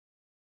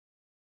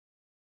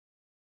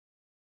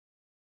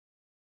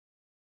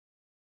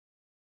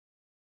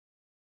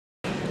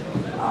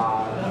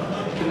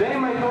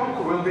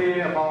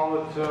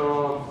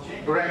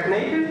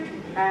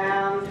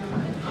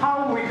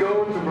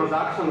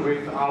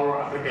discussion with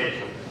our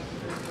application.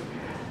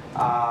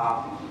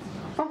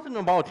 Something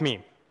about me.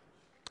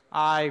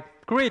 I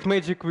create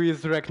magic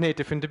with React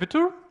Native in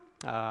Debitur.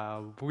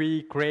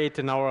 We create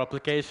in our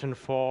application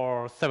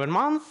for 7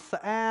 months,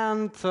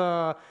 and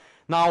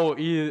now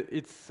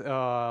it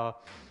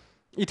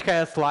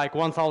has like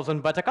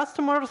 1,000 beta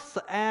customers,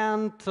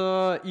 and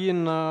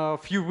in a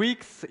few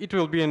weeks it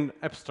will be in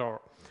App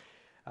Store.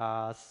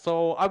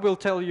 So I will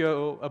tell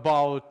you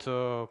about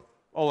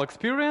all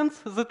experience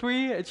that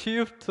we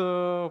achieved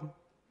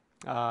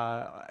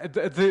at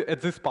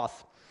this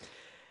path.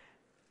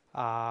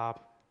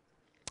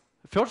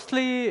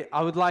 Firstly,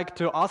 I would like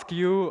to ask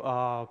you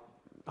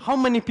how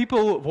many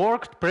people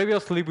worked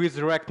previously with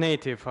React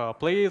Native?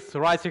 Please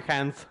raise your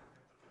hands.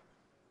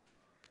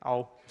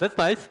 Oh, that's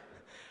nice.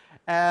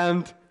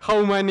 And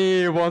how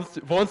many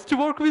wants to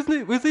work with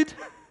it?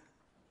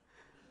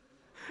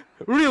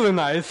 Really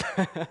nice.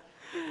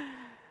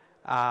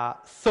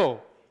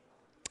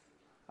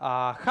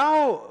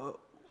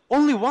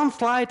 Only one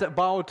slide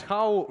about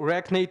how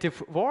React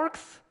Native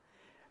works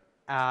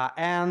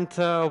and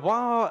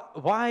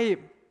why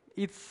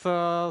it's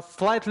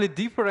slightly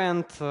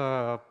different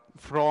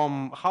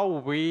from how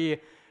we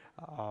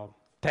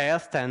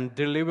test and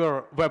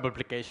deliver web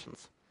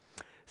applications.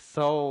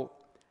 So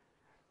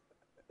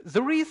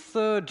there is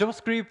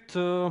JavaScript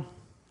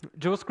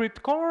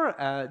core,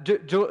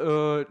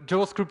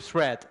 JavaScript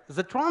thread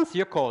that runs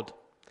your code,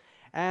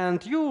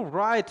 and you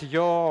write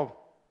your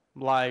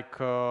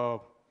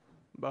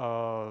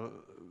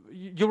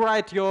you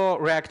write your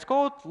React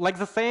code like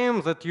the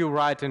same that you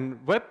write in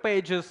web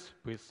pages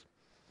with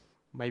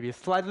maybe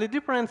slightly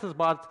differences,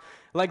 but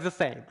like the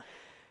same.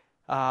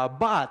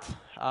 But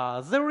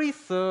there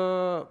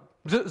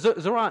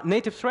are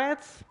native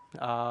threads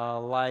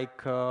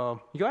like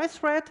UI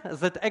thread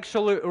that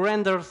actually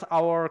renders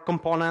our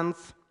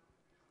components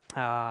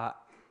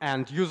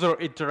and user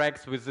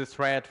interacts with this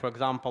thread, for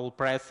example,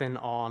 pressing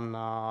on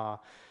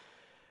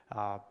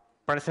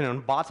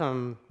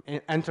button,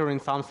 entering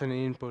something in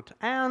input,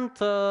 and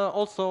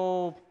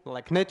also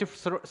like native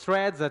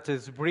thread that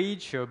is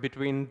bridge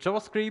between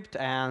JavaScript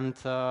and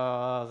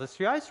this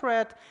UI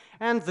thread,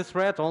 and this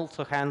thread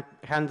also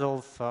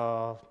handles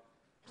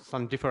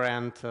some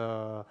different,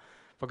 for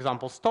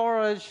example,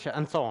 storage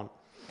and so on.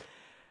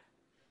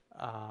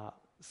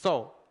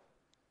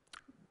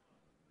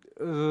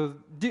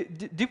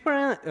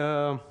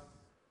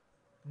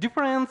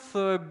 Difference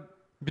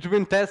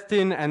between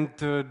testing and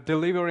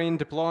delivering,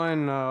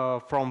 deploying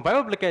from web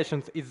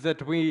applications is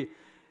that we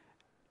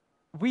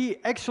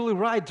actually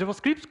write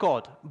JavaScript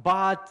code,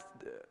 but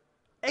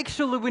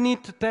actually we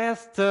need to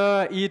test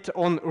it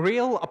on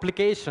real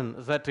application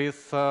that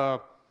is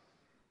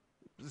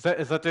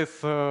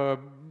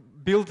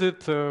built it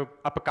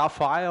APK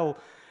file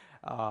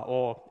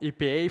or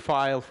EPA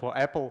file for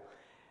Apple.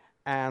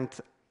 And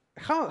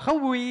how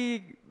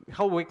we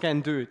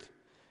can do it?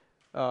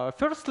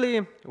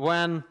 Firstly,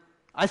 when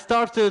I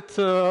started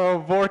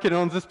working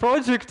on this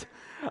project,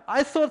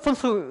 I thought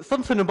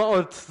something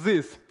about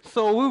this.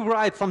 So we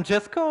write some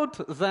JS code,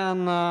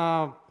 then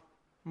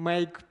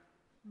make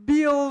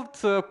build,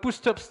 push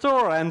to App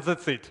Store, and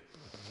that's it.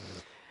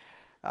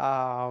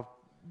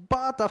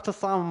 But after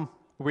some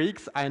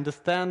weeks, I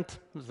understand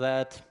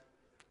that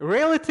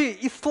reality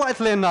is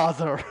slightly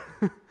another.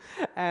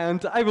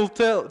 And I will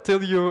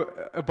tell you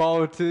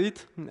about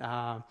it.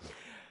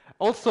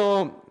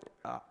 Also,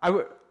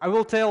 I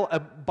will tell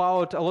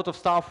about a lot of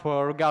stuff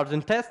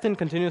regarding testing,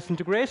 continuous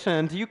integration,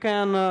 and you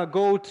can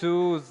go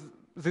to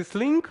this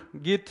link,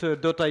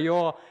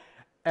 git.io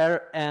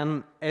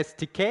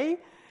rnstk,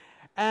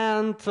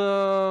 and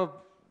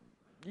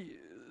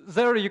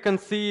there you can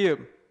see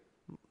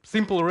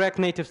simple React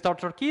Native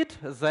starter kit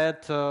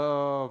that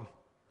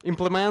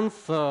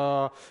implements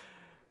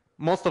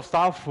most of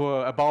stuff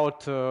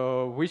about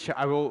which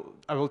I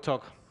will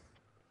talk.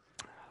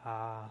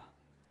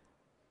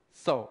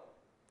 So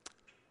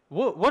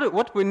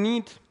what we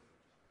need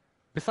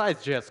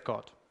besides JS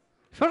code?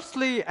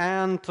 Firstly,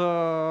 and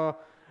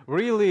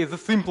really the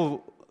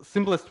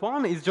simplest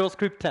one is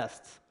JavaScript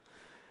tests.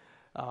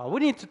 We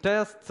need to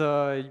test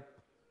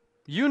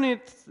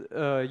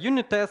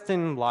unit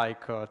testing,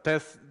 like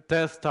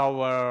test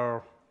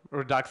our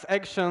Redux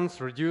actions,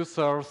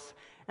 reducers,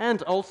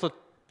 and also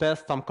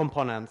test some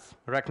components,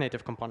 React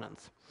Native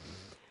components.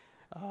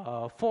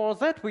 For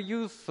that, we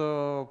use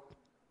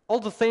all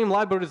the same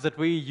libraries that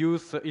we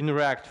use in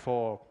React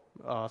for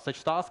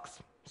such tasks.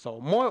 So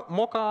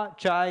Mocha,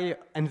 Chai,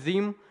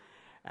 Enzyme,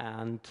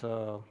 and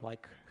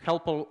like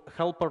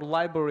helper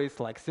libraries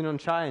like Sinon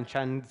Chai and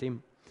Chai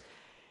Enzyme.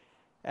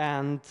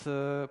 And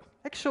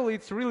actually,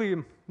 it's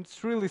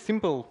really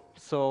simple.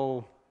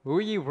 So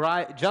we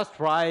just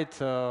write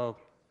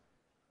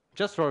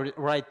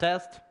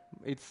test.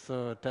 It's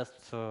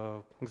test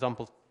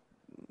example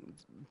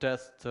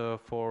test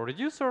for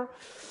reducer.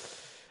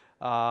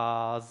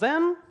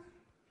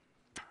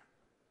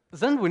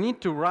 Then we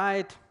need to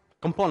write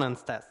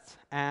components tests,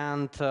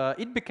 and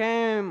it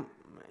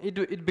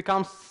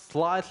becomes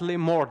slightly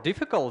more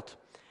difficult.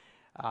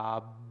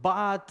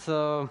 But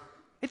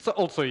It's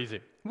also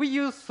easy. We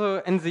use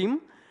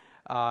Enzyme.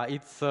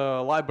 It's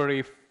a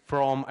library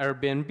from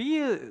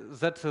Airbnb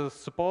that is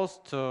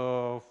supposed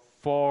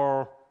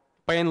for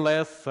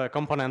painless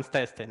components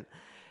testing.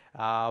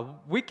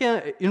 We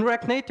can in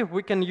React Native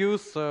we can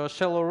use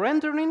shallow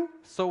rendering,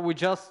 so we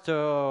just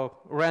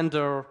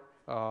render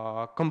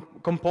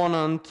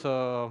component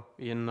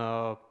in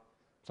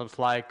something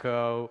like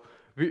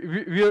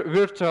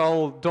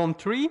virtual DOM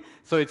tree,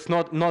 so it's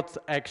not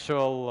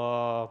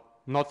actual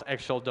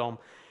DOM.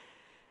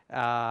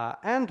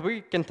 And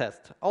we can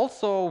test.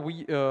 Also,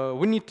 we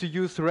need to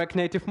use React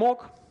Native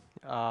mock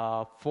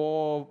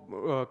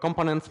for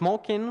component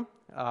smoking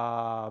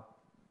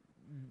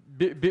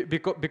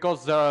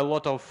because there are a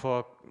lot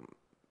of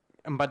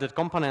embedded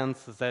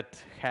components that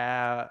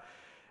have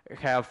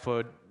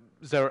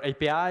their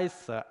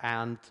APIs,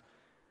 and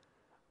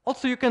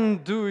also you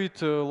can do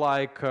it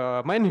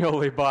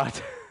manually,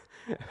 but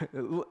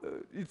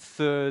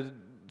it's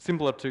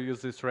simpler to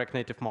use this React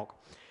Native mock.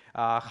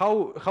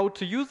 How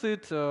to use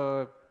it,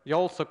 you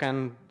also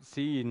can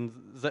see in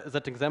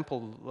that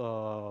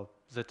example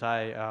that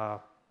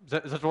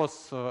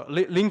was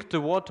linked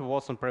to what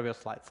was on previous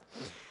slides.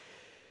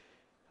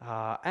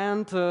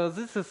 And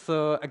this is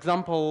an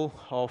example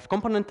of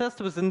component test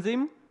with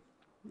Enzyme.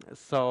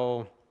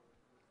 So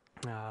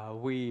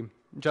we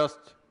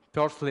just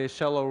firstly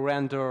shallow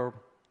render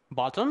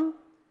button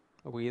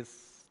with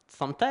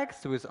some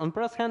text with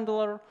onPress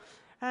handler,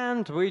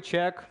 and we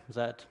check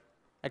that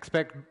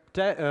expect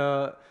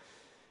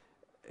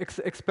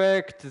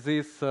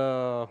this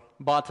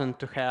button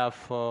to have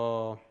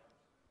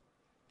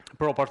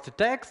property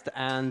text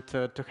and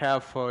to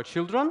have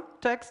children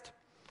text,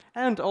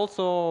 and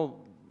also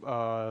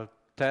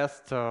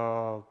test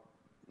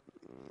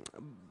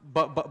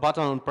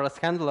button on press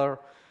handler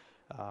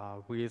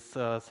with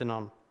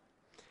Sinon.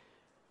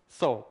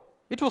 So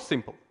it was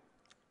simple,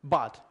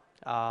 but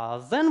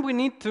then we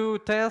need to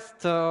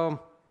test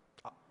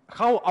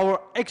how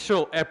our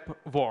actual app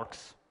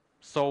works.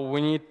 So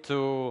we need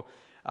to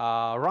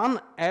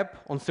run app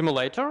on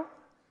simulator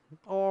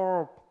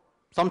or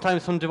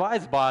sometimes on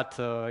device, but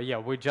yeah,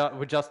 we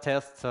just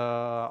test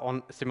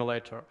on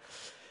simulator.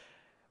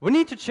 We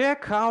need to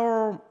check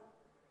how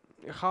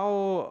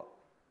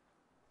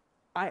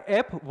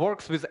app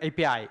works with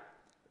API.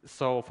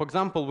 So, for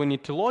example, we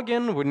need to log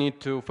in, we need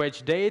to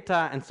fetch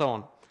data, and so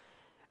on.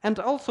 And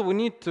also we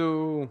need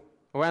to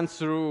run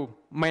through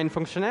main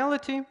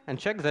functionality and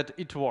check that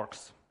it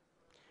works.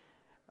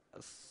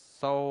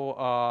 So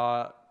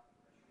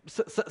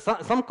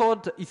some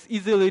code is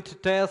easily to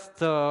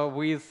test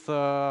with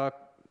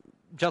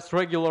just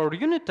regular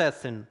unit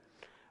testing.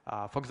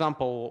 For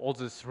example, all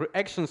these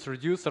actions,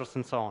 reducers,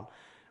 and so on.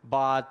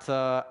 But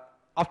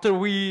after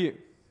we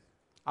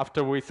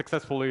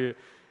successfully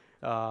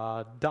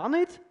done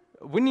it,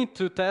 we need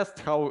to test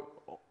how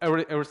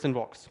everything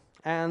works.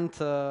 And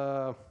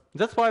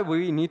that's why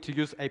we need to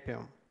use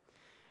Appium.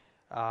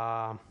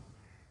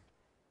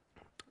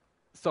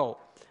 So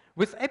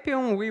with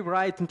Appium, we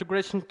write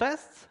integration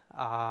tests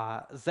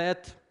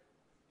that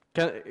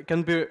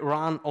can be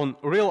run on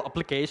real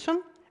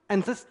application,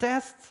 and these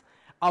tests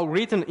are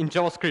written in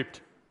JavaScript.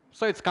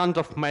 So it's kind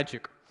of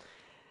magic.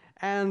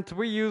 And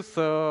we use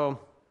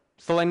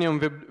Selenium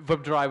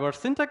WebDriver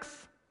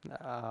syntax.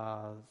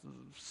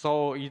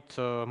 So it's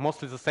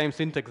mostly the same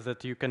syntax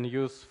that you can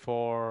use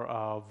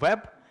for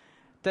web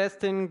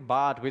testing,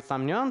 but with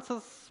some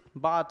nuances,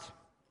 but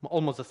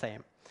almost the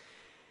same.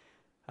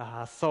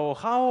 So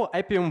how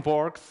Appium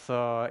works,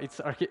 its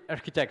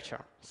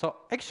architecture. So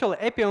actually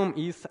Appium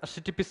is a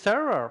HTTP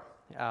server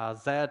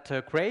that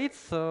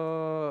creates a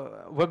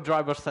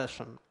WebDriver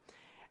session.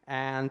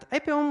 And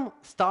Appium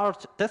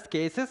starts test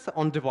cases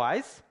on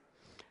device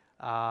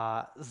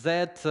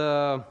that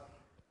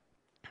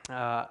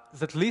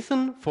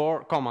listen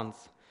for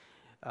commands.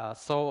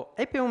 So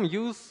Appium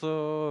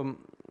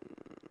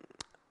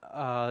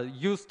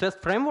use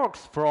test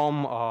frameworks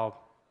from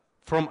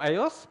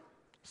iOS.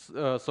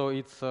 So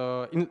it's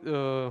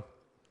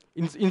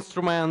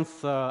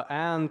instruments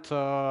and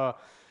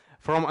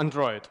from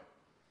Android.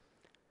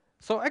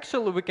 So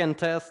actually we can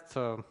test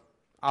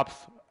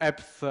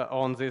apps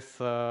on these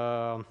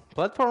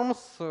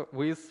platforms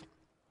with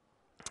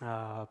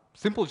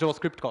simple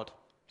JavaScript code.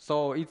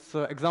 So it's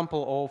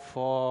example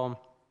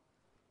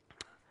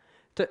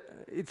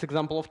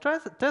of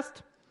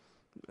test.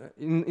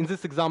 In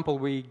this example,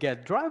 we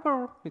get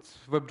driver. It's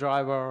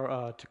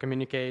WebDriver to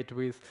communicate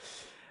with,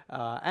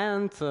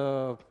 and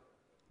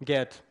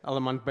get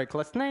element by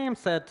class name,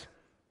 set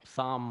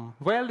some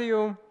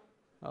value,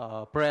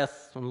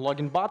 press on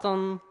login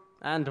button,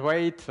 and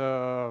wait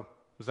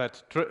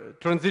that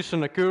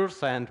transition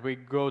occurs, and we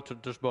go to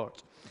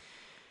dashboard.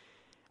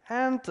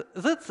 And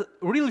that's a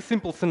really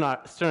simple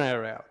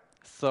scenario.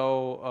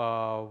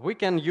 So we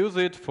can use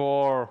it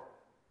for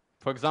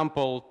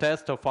example,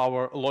 test of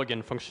our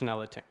login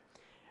functionality.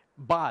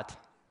 But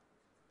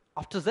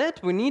after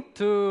that, we need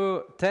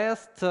to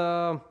test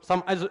some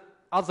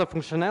other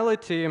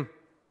functionality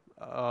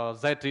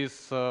that is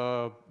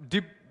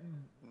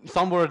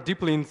somewhere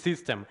deeply in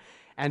system.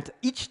 and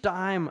each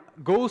time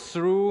go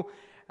through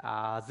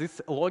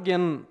this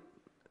login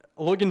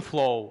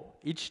flow.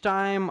 Each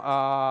time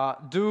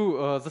do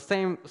the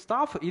same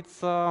stuff. It's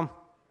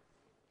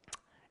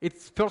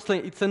firstly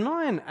it's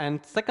annoying, and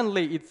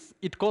secondly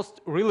it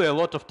costs really a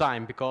lot of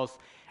time because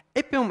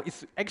Appium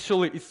is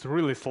actually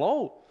really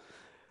slow.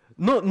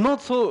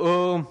 Not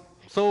so.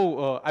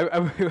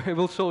 I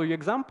will show you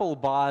example,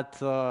 but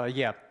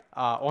yeah,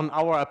 on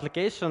our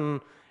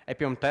application,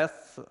 Appium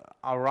tests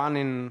are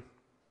running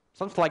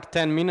something like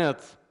 10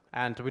 minutes,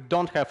 and we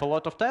don't have a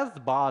lot of tests,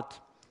 but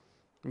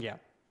yeah,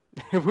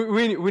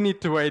 we need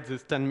to wait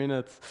this 10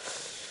 minutes.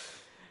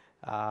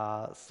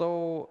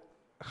 So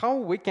how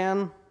we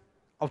can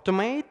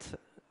automate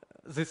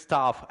this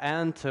stuff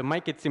and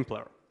make it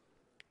simpler?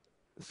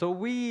 So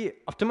we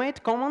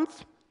automate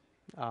commands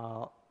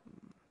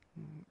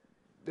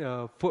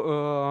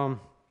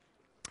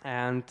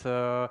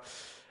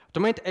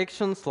automate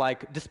actions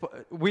like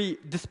we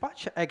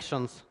dispatch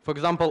actions, for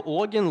example,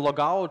 login,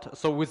 logout,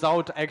 so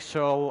without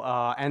actual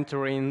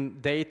entering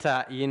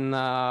data in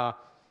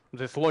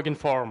this login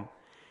form.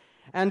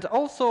 And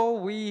also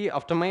we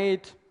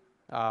automate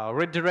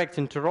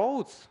redirecting to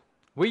routes.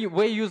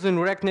 We're using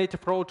React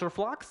Native router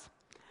Flux,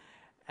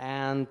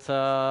 and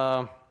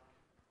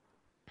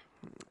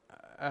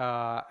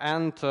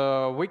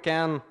we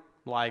can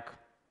like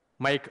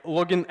make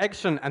login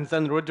action and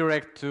then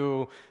redirect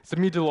to the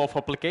middle of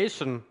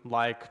application,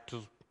 like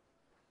to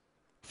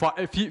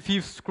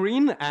fifth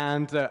screen,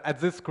 and at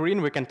this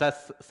screen we can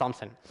test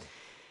something.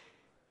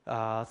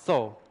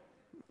 For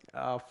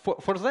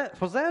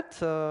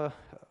that,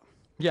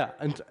 yeah,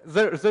 and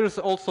there is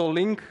also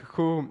Link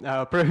who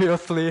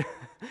previously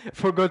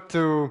forgot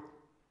to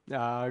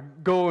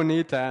go on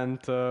it and,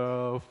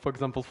 for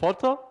example,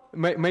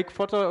 make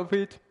photo of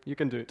it. You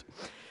can do it.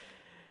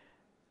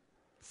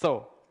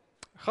 So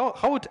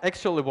how it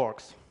actually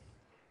works?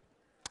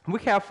 We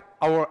have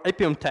our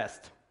Appium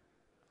test,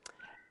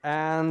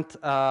 and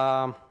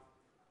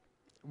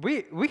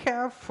we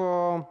have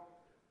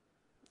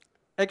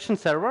action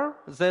server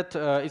that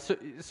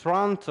is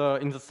run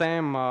in the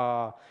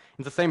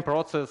same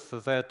process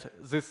that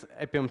this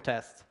Appium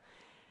test.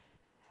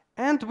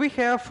 And we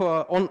have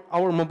on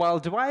our mobile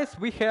device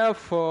we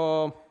have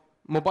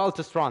mobile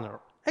test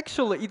runner.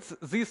 Actually, it's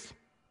this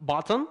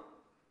button,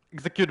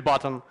 execute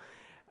button,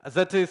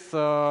 that is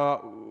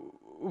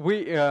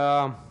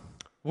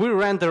we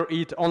render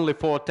it only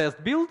for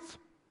test builds.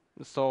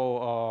 So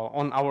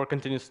on our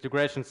continuous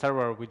integration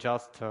server, we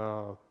just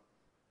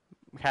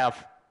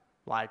have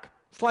like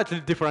slightly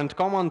different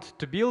command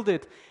to build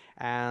it,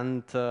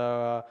 and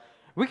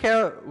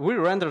we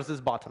render this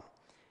button.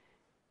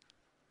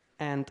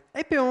 And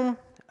Appium,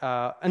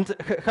 and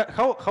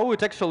how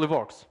it actually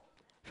works.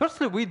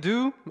 Firstly, we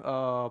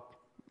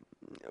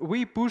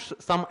push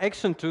some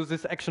action to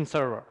this action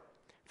server.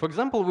 For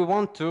example, we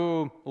want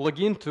to log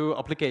into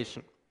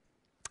application.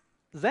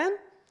 Then,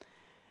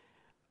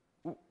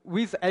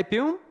 with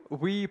Appium,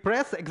 we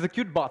press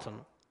execute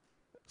button.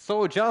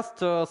 So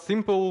just a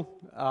simple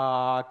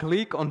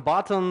click on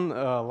button,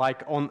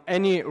 like on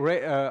any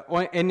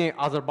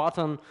other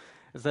button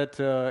that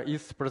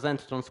is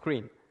presented on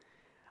screen.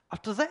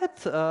 After that,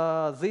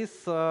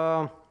 this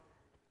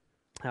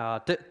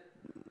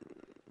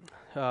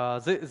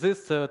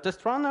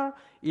test runner,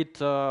 it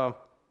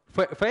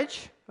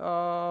fetch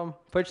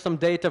some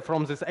data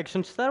from this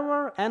action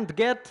server and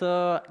get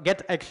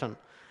action.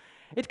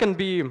 It can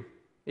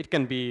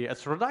be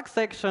as Redux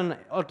action,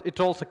 or it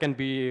also can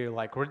be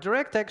like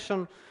redirect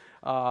action,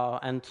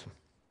 and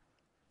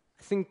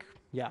I think,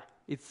 yeah,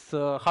 it's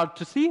hard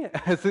to see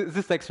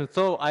this action.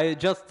 So I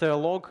just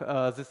log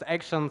these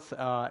actions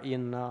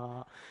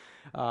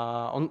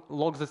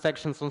log these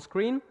actions on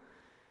screen.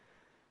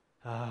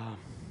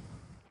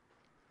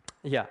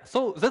 Yeah,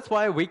 so that's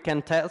why we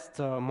can test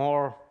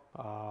more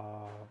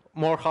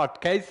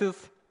hard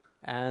cases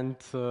and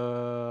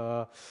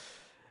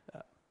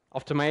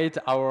automate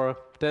our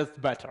tests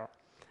better.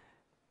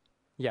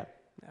 Yeah.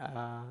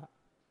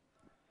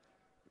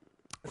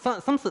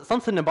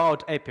 Something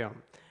about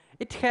Appium.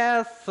 It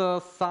has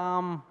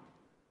some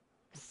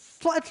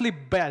slightly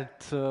bad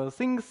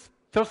things.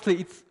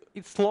 Firstly,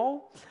 it's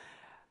slow,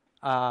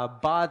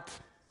 but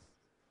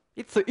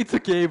it's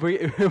okay.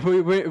 We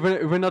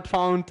not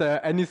found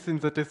anything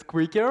that is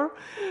quicker.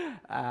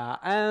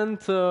 And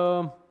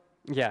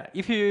yeah,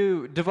 if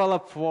you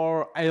develop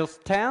for iOS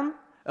 10,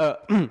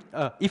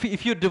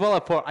 if you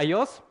develop for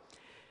iOS,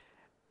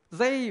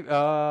 they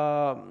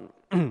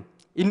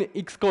in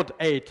Xcode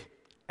 8,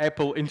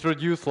 Apple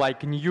introduced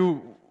like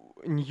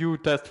new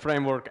test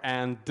framework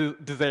and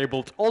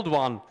disabled old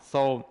one.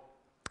 So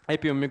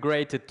Appium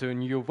migrated to a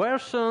new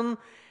version,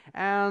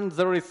 and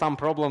there is some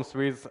problems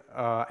with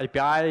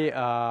API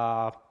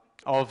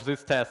of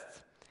these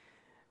tests.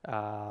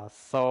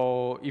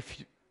 So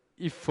if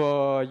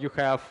you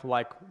have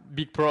like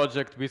big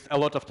project with a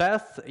lot of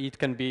tests, it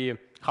can be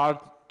hard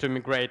to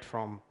migrate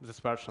from these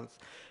versions.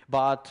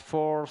 But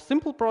for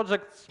simple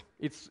projects,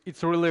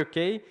 it's really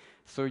okay.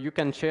 So you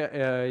can check.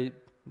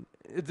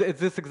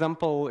 This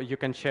example, you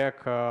can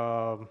check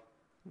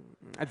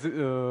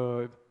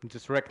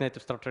this React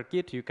Native Starter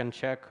Kit, you can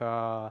check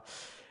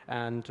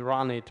and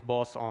run it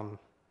both on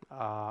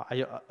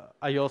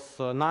iOS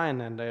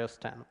 9 and iOS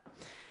 10.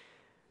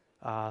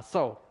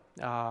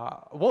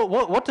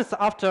 What is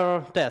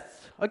after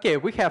tests? Okay,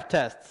 we have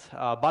tests,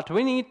 but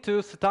we need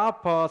to set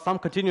up some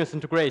continuous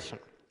integration.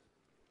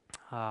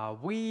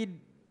 We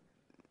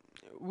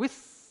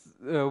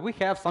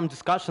have some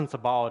discussions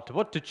about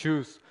what to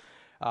choose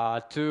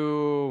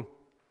to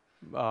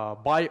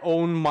buy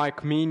own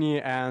Mac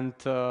Mini and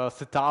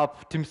set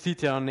up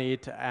TeamCity on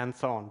it and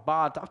so on.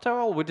 But after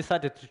all, we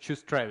decided to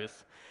choose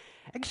Travis.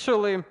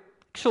 Actually,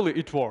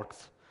 it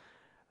works.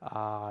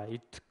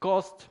 It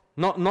costs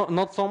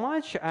not so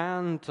much,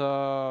 and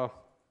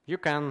you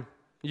can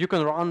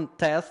run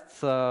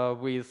tests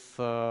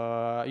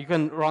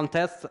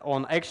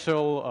on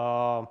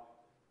actual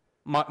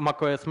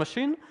macOS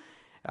machine.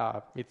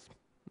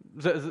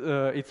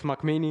 It's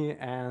Mac Mini,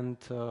 and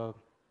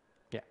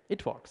yeah,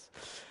 it works.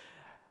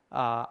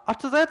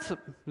 After that,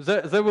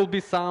 there will be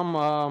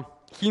some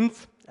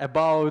hints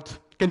about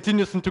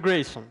continuous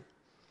integration.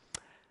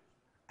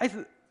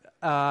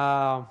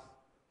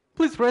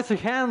 Please raise your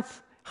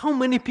hands. How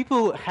many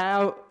people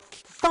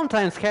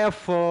sometimes have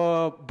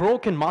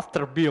broken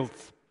master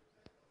builds?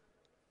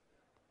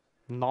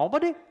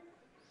 Nobody?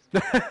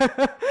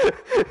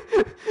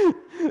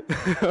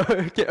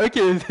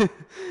 Okay.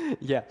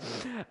 Yeah.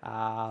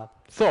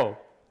 So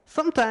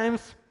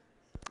sometimes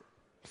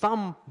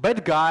some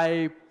bad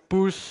guy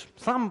push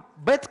some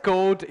bad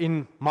code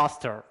in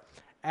master,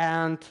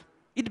 and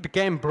it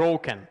became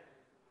broken.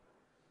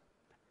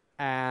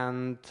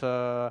 And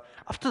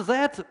after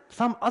that,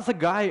 some other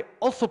guy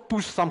also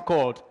pushed some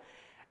code,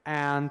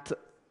 and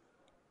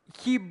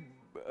he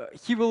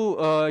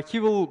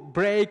will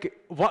break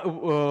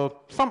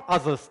some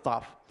other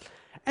stuff,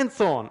 and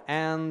so on.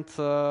 And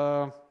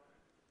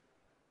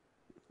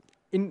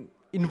in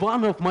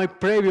one of my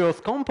previous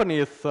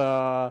companies,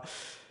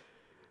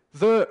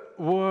 there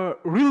were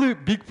really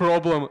big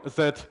problems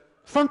that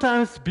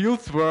sometimes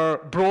builds were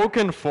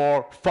broken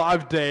for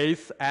 5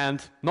 days,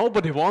 and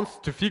nobody wants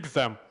to fix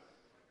them.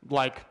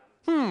 Like,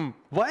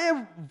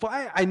 why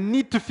I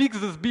need to fix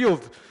this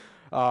build?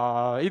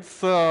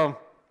 It's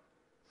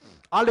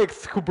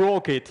Alex who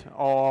broke it,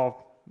 or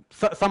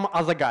some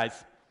other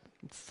guys.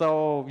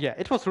 So yeah,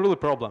 it was really a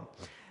problem.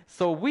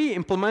 So we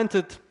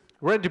implemented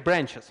ready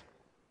branches.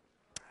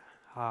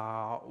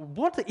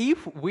 What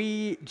if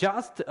we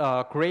just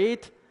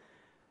create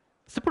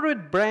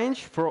separate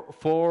branch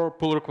for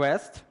pull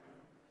request,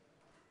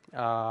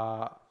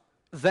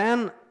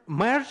 then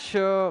merge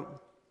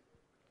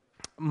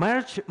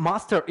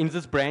master in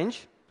this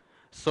branch,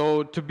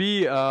 so to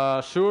be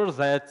sure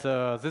that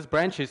this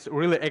branch is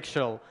really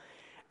actual,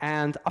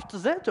 and after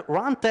that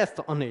run test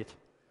on it.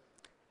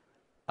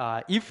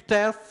 If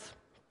tests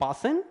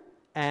passing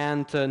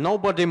and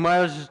nobody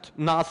merged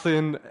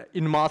nothing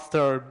in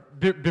master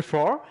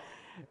before,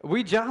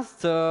 we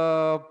just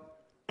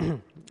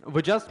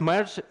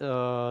merge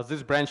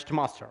this branch to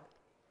master.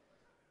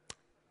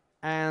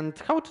 And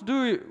how to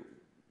do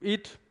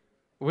it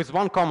with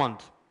one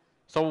command?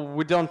 So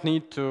we don't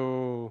need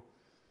to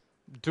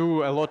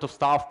do a lot of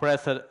stuff,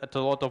 press at a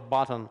lot of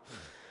buttons.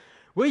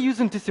 We're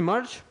using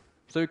tcmerge,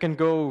 so you can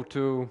go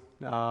to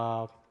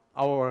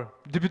our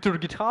Debitur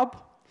GitHub.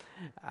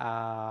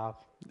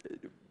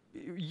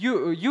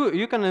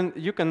 You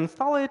can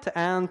install it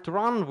and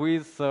run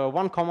with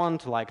one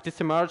command like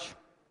tcmerge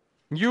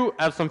new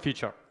awesome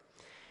feature,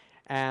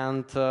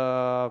 and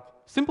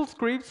simple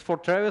scripts for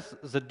Travis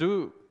that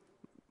do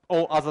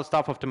all other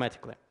stuff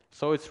automatically.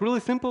 So it's really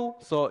simple.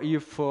 So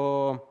if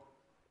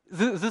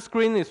this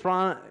screen is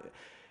run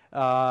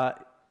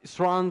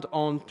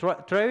on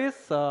Travis,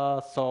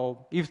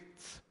 so if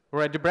it's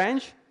ready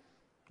branch,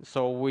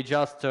 so we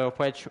just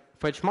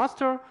fetch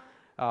master,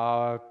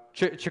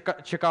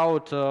 check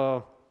out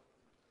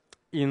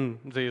in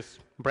this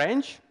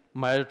branch,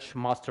 merge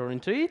master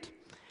into it,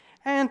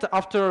 and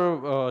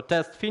after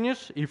test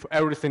finish, if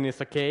everything is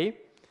okay,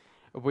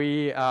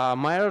 we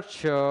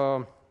merge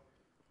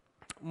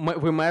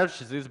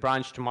this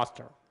branch to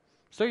master.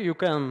 So you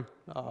can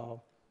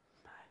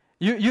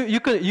you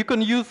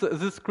can use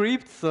the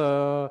scripts.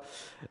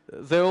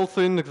 They're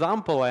also an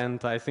example,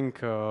 and I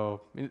think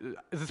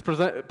this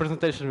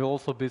presentation will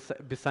also be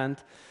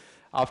sent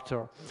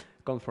after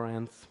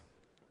conference.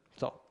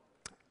 So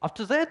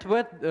after that,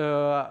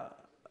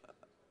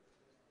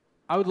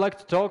 I would like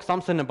to talk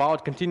something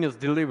about continuous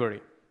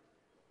delivery.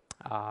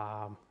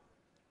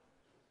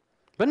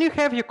 When you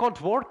have your code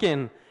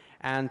working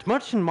and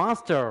merging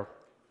master,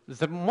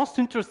 the most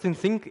interesting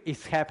thing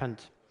is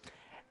happened.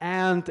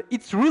 And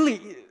it's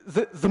really,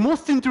 the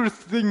most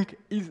interesting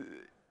is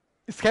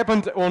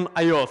happened on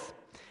iOS.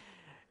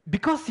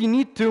 Because you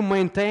need to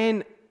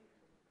maintain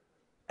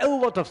a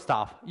lot of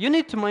stuff. You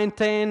need to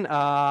maintain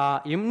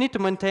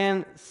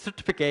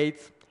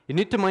certificates, you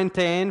need to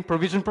maintain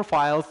provision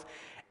profiles,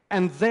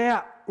 and they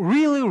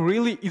really,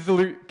 really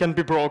easily can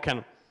be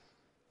broken.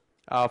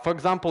 For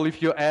example,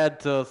 if you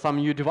add some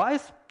new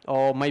device,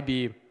 or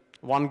maybe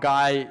one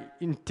guy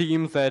in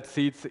team that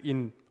sits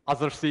in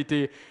other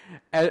city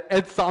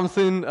add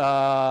something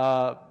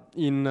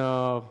in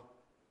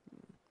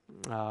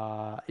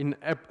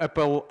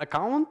Apple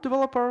account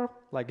developer,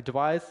 like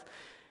device.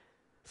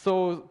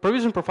 So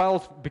provision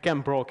profiles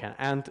became broken,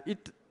 and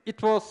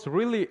it was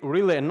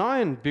really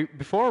annoying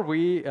before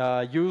we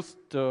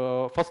used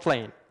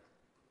Fastlane.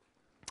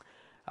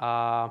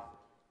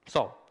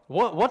 So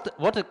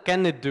what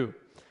can it do?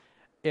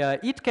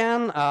 It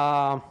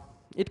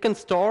can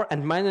store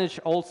and manage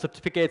all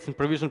certificates and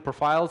provision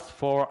profiles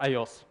for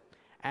iOS,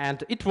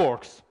 and it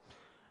works.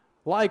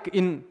 Like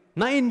in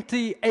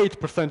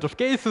 98% of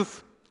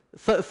cases,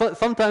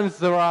 sometimes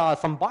there are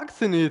some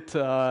bugs in it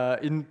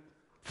in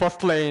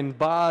Fastlane,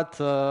 but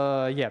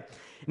yeah,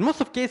 in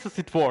most of cases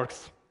it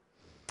works.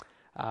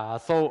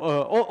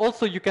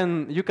 Also you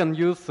can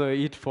use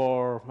it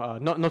for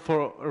not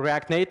for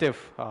React Native,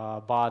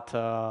 but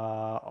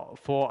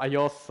for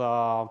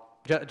iOS,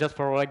 just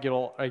for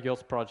regular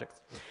iOS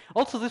projects.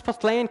 Also, this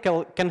Fastlane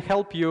can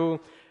help you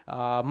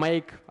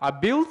make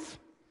builds.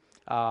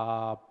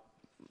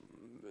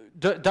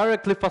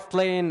 Directly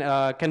Fastlane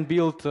can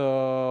build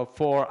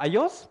for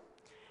iOS,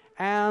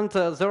 and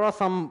there are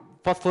some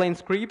Fastlane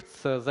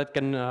scripts that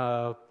can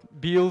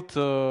build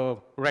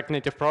React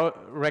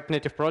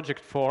Native project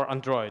for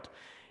Android.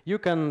 You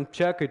can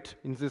check it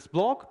in this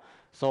blog.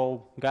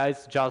 So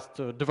guys just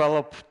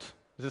developed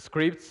the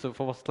scripts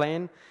for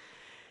Fastlane.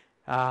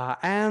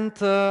 And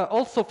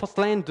also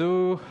Fastlane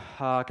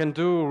can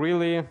do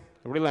really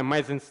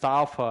amazing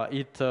stuff.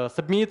 It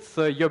submits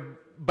your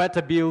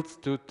beta builds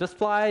to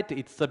TestFlight.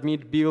 It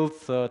submits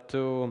builds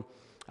to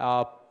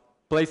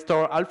Play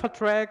Store Alpha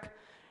Track,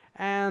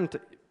 and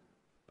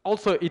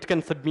also it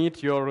can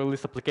submit your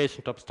release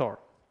application to App Store.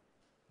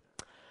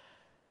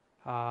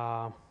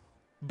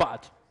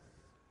 But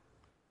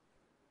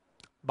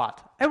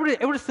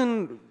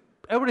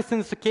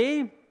everything's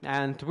okay,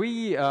 and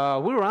we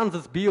run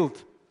this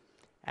build,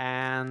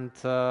 and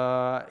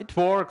it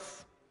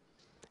works.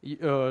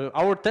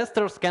 Our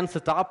testers can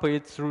set up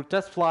it through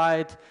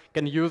TestFlight,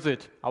 can use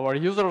it. Our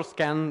users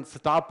can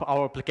set up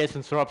our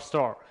application through App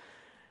Store.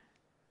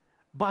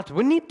 But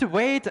we need to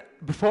wait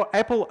before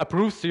Apple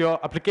approves your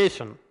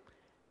application.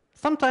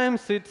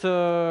 Sometimes it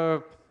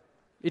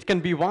can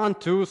be 1,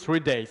 2, 3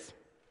 days.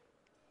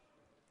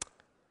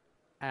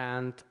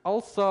 And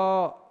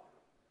also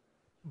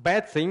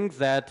bad thing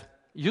that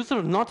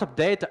users not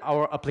update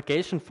our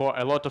application for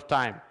a lot of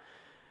time.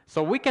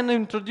 So we can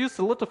introduce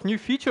a lot of new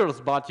features,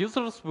 but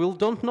users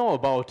don't know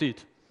about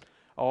it.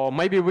 Or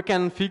maybe we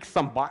can fix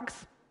some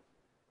bugs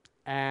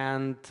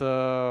and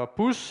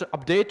push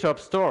update to App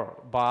Store,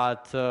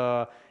 but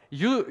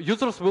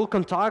users will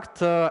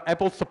contact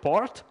Apple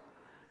support.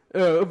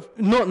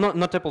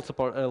 Not Apple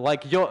support.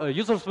 Like your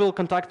users will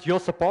contact your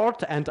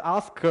support and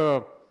ask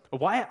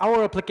why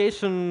our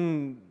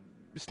application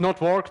is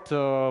not worked.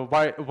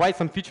 Why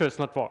some feature is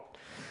not worked.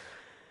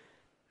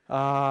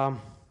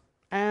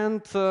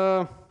 And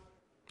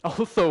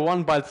also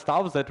one bad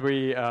stuff that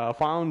we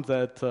found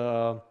that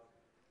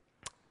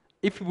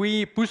if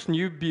we push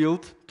new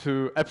build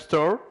to App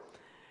Store,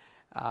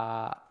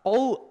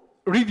 all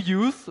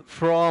reviews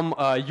from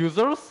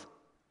users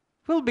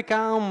will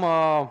become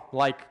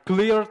like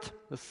cleared.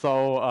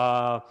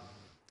 So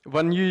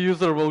when new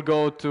user will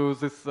go to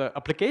this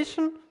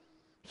application,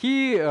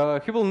 he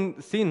will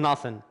see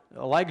nothing,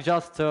 like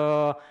just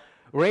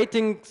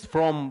ratings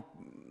from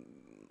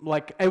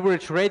like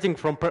average rating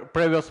from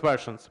previous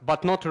versions,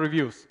 but not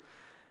reviews,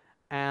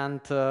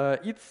 and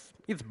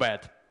it's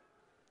bad.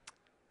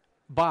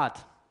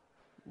 But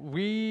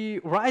we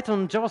write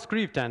on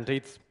JavaScript, and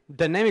it's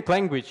dynamic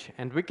language,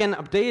 and we can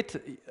update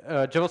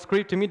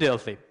JavaScript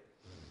immediately.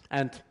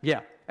 And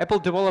yeah, Apple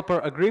Developer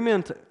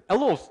Agreement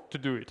allows to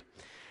do it.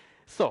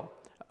 So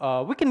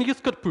we can use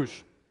code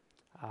push.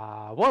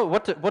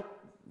 What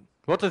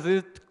is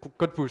it?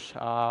 Code push?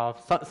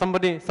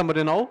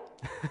 Somebody know?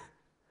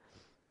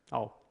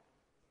 Oh.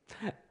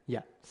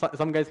 Yeah,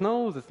 some guys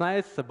know, that's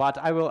nice, but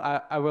I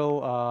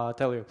will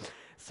tell you.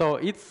 So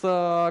it's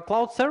a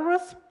cloud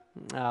service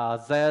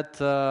that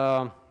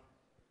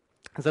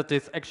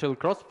is actually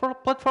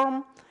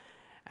cross-platform,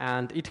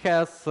 and it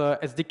has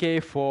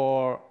SDK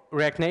for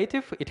React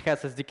Native, it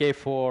has SDK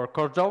for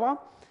Core Java,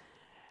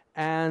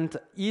 and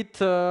it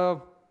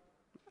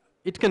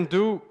can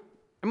do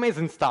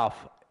amazing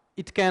stuff.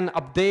 It can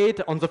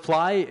update on the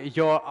fly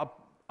your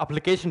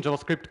application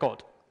JavaScript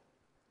code.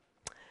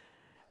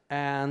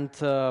 And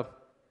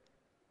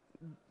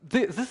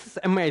this is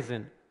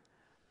amazing.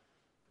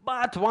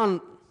 But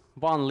one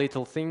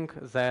little thing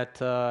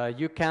that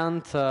you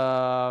can't,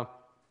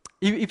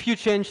 if you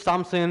change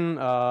something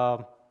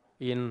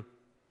in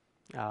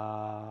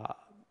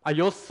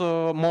iOS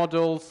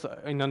models,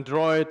 in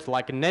Android,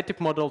 like a native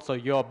model, so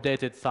you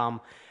updated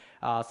some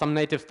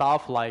native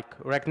stuff like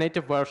React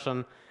Native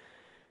version,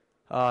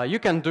 you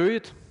can do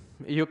it.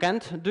 You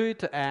can't do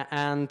it,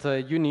 and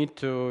you need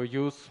to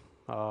use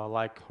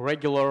like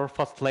regular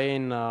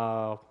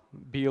Fastlane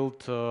build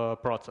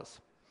process.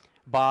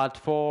 but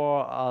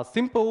for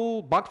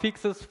simple bug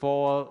fixes,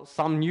 for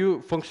some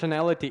new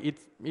functionality,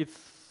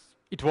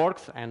 it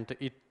works and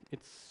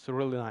it's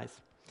really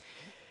nice.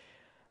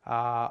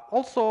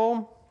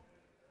 Also,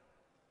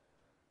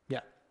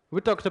 yeah,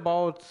 we talked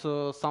about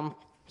some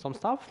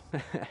stuff,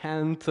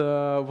 and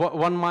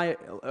my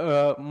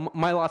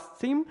last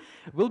theme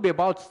will be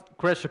about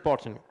crash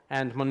reporting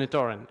and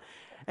monitoring.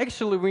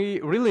 Actually,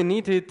 we really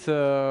need it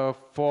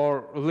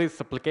for these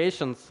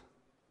applications,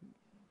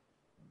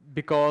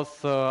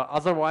 because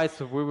otherwise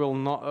we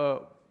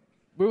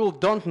will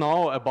don't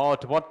know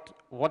about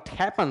what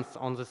happens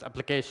on this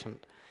application,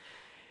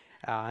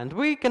 and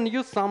we can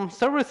use some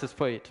services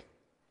for it.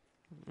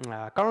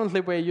 Currently,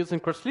 we're using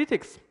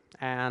Crashlytics,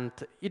 and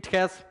it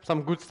has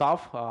some good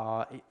stuff.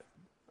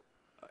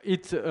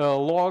 It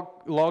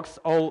logs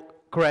all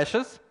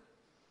crashes,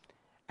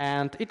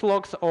 and it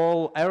logs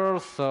all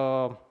errors.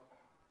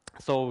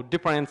 So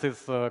difference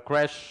is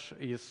crash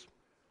is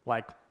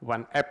like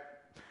when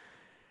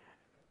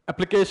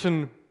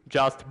application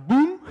just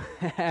boom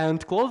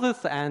and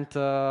closes, and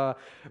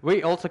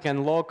we also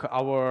can log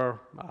our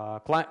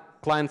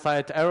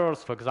client-side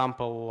errors, for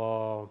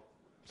example,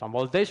 some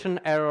validation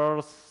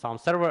errors, some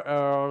server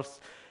errors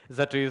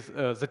that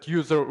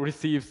user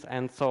receives,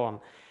 and so on.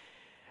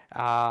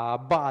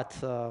 But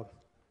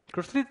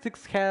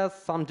Crashlytics has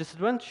some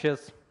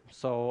disadvantages.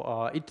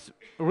 So it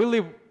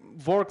really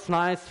works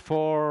nice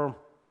for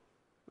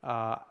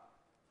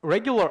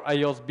regular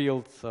iOS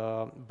builds,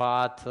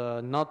 but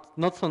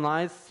not so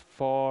nice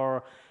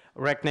for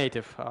React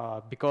Native,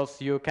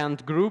 because you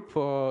can't group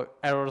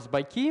errors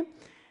by key,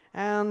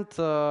 and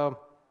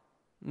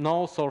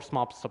no source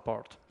map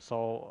support.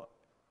 So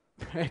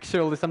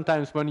actually,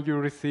 sometimes when you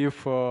receive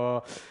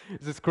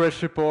this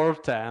crash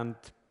report, and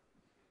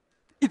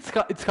it's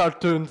hard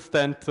to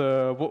understand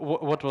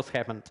what was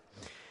happened.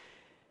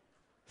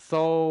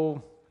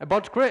 So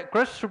about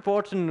crash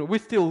reporting, we're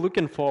still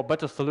looking for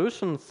better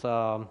solutions.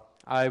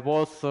 I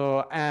was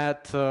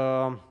at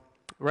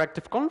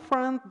ReactiveConf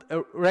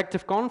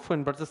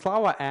in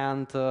Bratislava,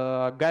 and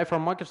a guy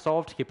from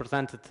Microsoft, he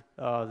presented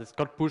this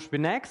code push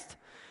vNext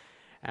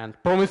and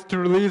promised to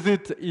release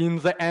it in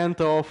the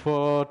end of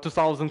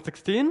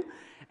 2016,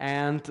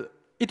 and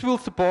it will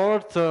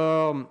support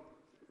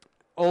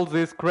all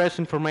this crash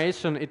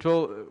information. It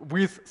will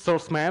with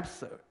source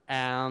maps,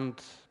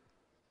 and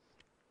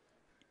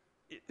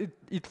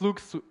it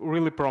looks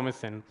really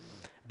promising.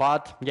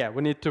 But yeah,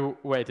 we need to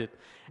wait it.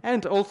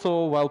 And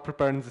also, while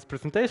preparing this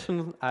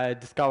presentation, I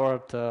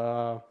discovered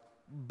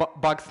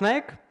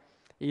Bugsnag.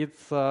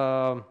 It's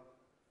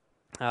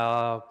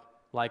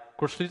like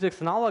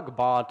Crashlytics analog,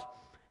 but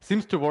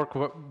seems to work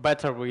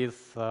better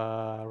with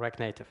React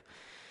Native.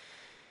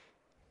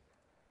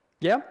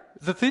 Yeah,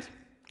 that's it.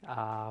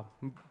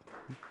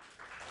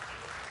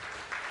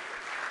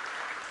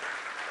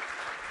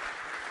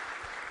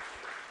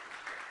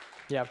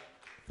 Yeah.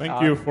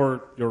 Thank you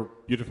for your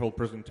beautiful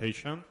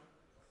presentation.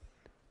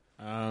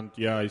 And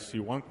yeah, I see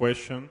one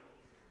question.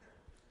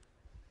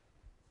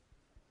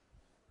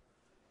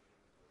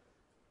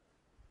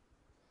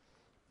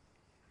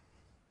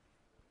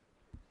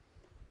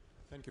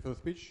 Thank you for the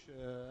speech.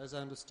 As I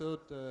understood,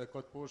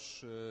 code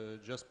push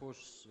just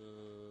pushes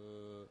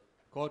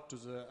code to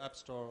the App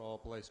Store or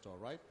Play Store,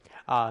 right?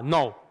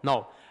 No.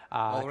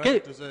 Already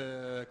to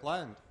the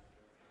client?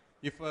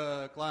 If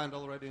a client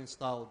already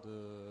installed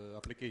the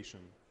application,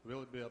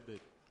 will it be updated?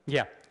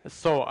 Yeah,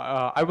 so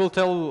I will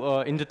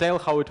tell in detail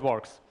how it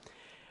works.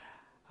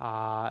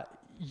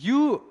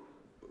 You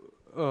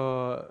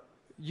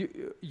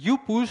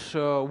push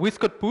with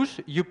code push.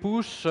 You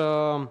push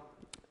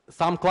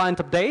some client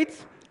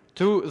updates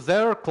to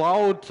their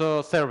cloud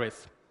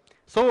service.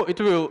 So it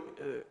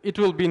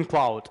will be in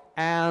cloud,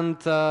 and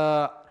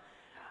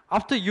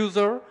after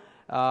user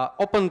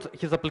opened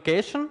his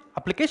application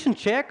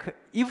check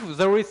if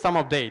there is some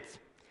updates,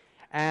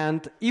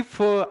 and if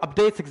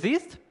updates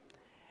exist,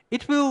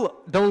 it will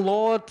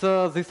download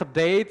these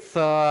updates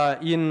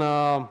in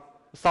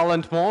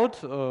silent mode,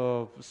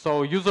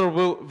 so user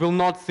will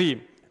not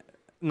see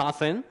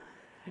nothing.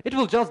 It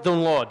will just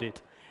download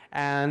it,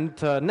 and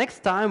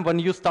next time when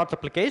you start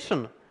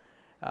application,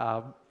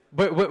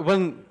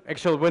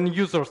 when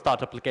user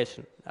start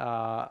application,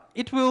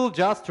 it will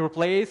just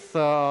replace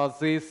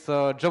this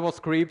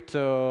JavaScript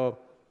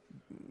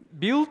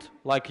build,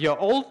 like your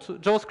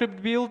old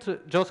JavaScript build,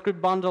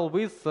 JavaScript bundle,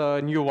 with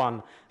a new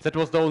one that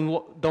was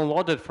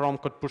downloaded from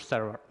code push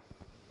server.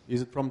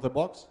 Is it from the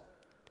box?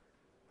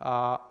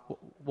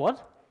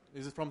 What?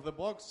 Is it from the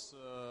box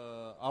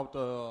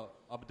auto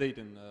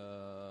updating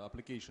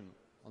application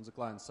on the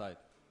client side,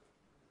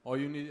 or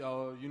you need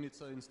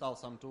to install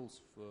some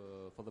tools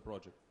for the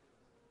project?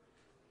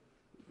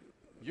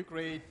 You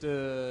create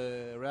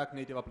a React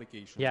Native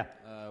application. Yeah.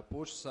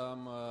 Push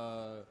some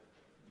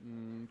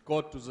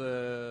code to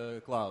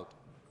the cloud.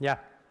 Yeah.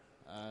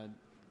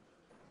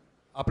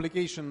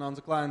 Application on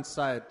the client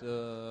side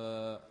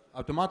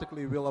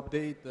automatically will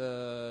update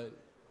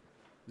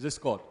this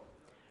code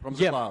from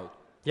the cloud.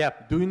 Yeah.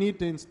 Do you need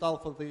to install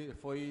for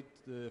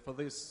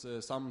this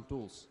some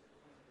tools?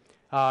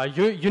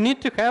 You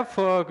need to have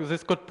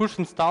this code push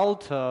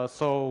installed,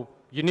 so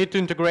you need to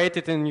integrate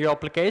it in your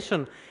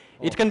application.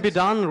 It can be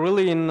done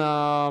really in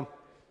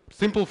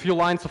simple few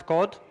lines of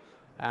code,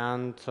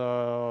 and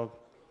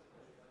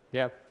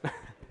yeah,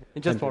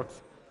 it just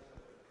works.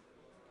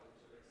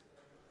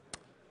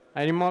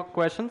 Any more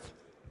questions?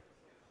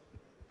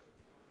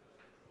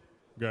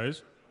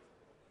 Guys?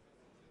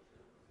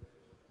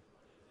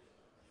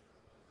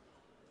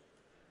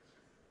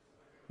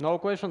 No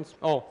questions?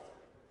 Oh,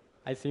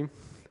 I see.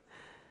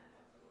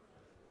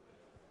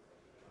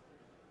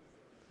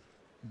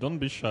 Don't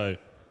be shy.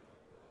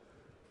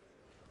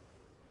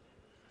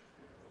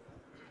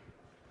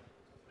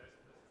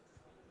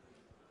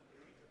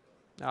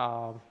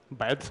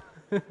 Bad.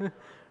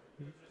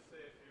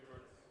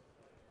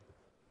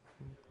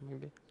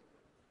 Maybe.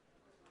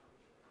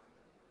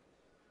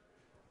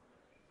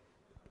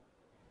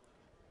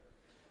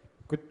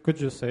 Could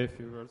you say a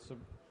few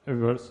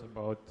words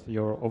about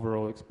your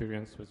overall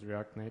experience with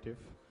React Native?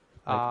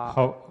 Like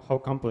how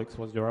complex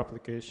was your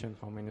application?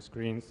 How many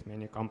screens?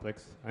 Many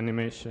complex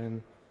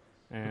animation?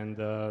 And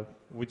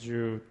would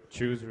you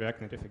choose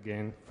React Native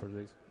again for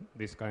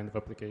these kind of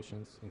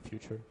applications in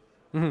future?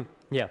 Mm-hmm.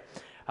 Yeah.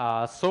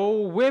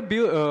 So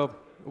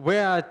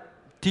we're a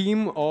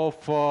team of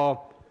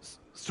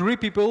 3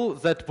 people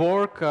that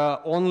work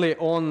only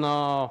on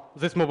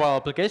this mobile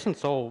application,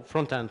 so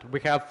front end. We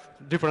have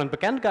different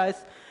backend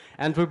guys,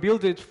 and we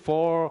built it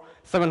for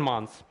 7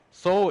 months.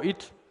 So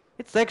it's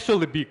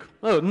actually big.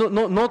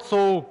 Not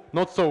so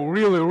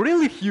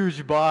really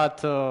huge,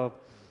 but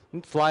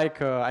it's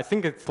like I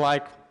think it's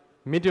like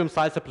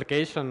medium-sized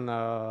application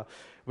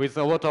with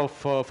a lot of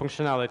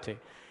functionality.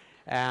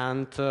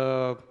 And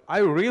I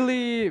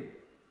really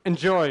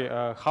enjoy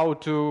how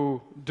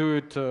to do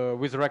it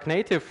with React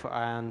Native.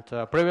 And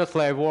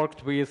previously I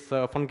worked with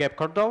PhoneGap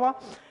Cordova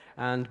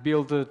and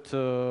built it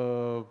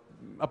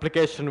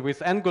application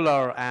with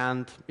Angular,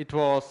 and it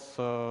was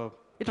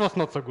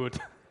not so good.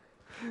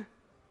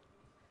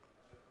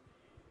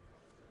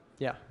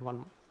 Yeah, one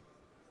more.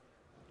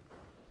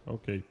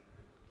 Okay.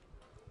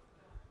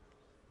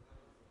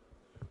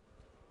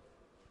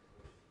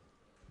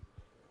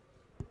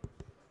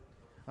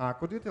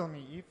 Could you tell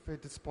me if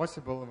it is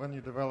possible when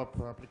you develop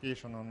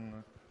application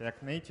on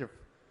React Native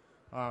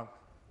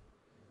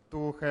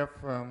to have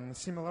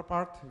similar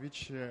part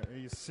which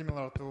is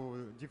similar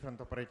to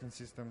different operating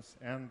systems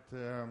and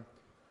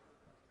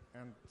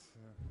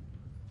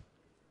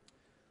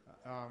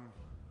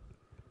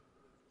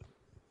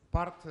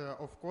part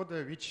of code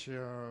which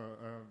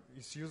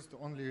is used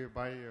only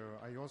by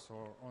iOS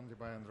or only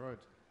by Android?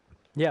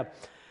 Yeah,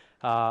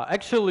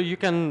 actually you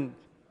can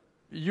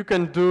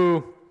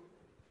do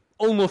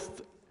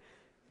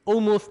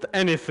almost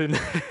anything.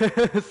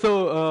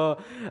 So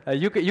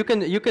you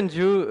can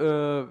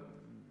do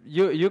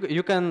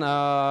you can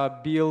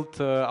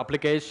build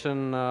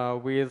application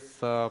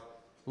with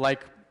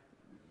like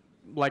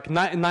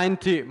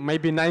 90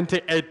 maybe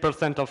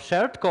 98% of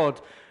shared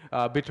code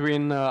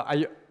between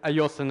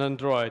iOS and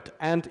Android,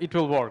 and it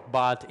will work.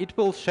 But it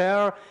will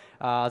share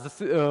the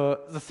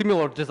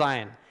similar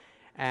design.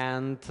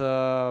 And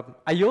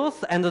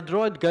iOS and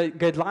Android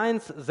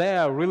guidelines, they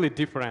are really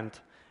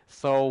different.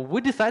 So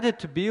we decided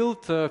to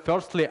build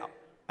firstly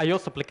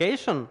iOS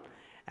application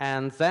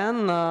and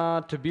then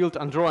to build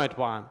Android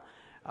one.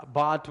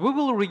 But we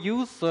will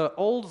reuse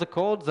all the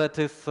code that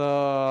is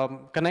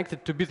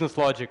connected to business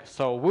logic.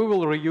 So we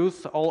will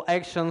reuse all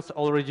actions,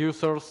 all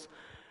reducers.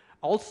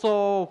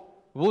 Also,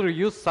 we'll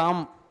reuse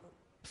some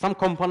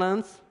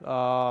components,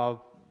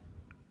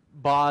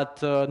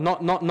 but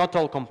not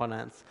all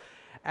components.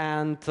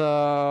 And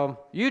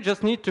you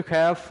just need to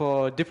have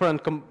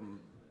different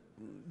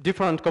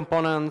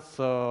components,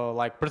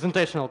 like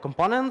presentational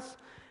components,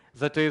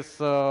 that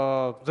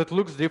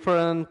looks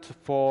different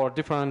for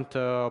different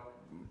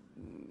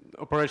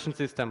operation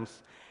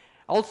systems.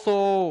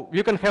 Also,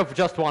 you can have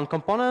just one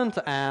component,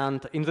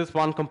 and in this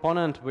one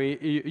component,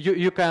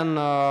 you can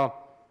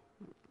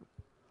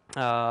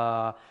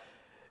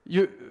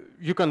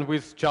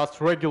with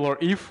just regular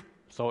if.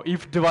 So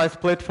if device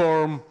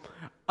platform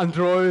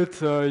Android,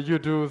 you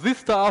do this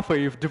stuff.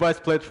 If device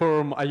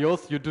platform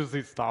iOS, you do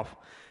this stuff.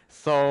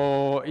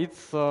 So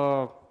it's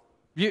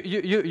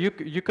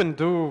you can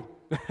do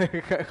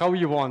how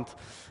you want,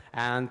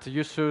 and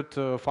you should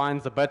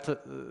find the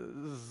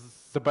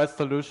best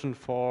solution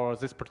for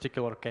this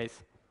particular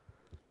case.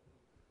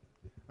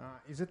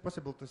 Is it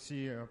possible to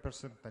see a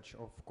percentage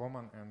of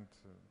common and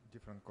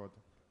different code?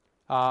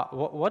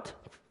 What?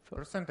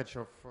 Percentage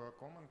of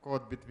common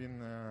code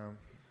between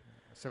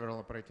several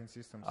operating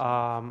systems.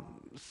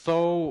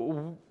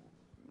 So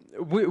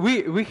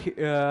we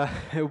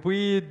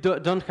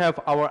don't have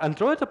our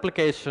Android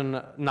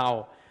application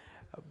now.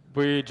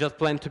 We just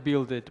plan to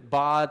build it.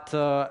 But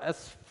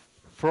as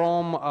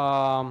from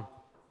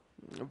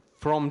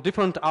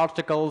different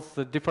articles,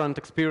 different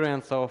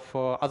experience of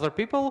other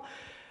people,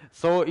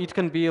 so it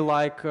can be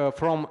like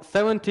from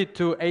 70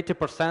 to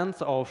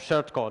 80% of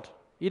shared code.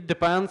 It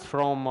depends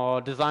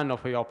from design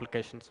of your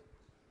applications.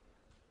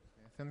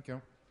 Thank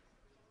you.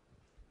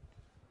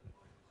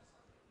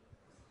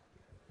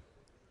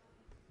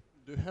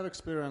 Do you have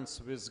experience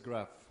with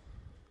Graph?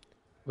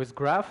 With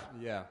Graph?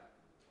 Yeah.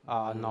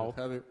 No.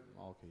 Have it?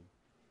 Okay.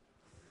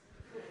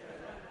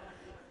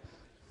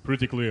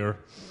 Pretty clear.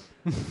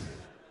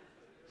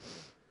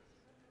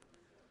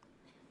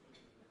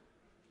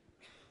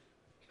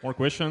 More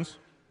questions?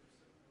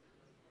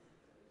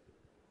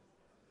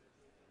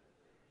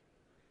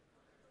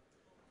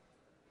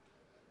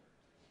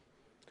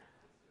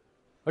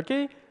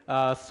 Okay,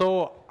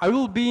 so I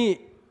will be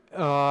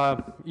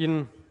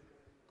in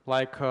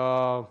like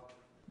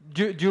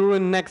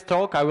during next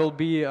talk. I will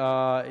be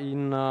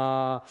in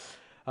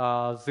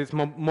this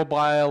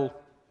mobile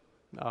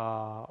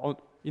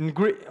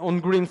on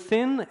green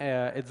scene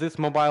at this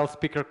mobile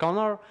speaker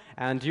corner,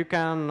 and you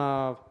can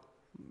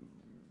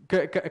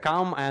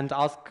come and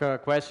ask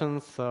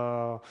questions,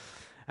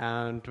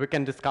 and we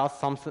can discuss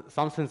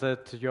something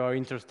that you are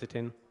interested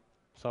in.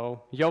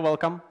 So you're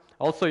welcome.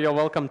 Also, you're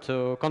welcome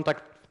to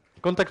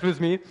contact with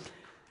me,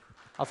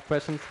 ask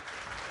questions.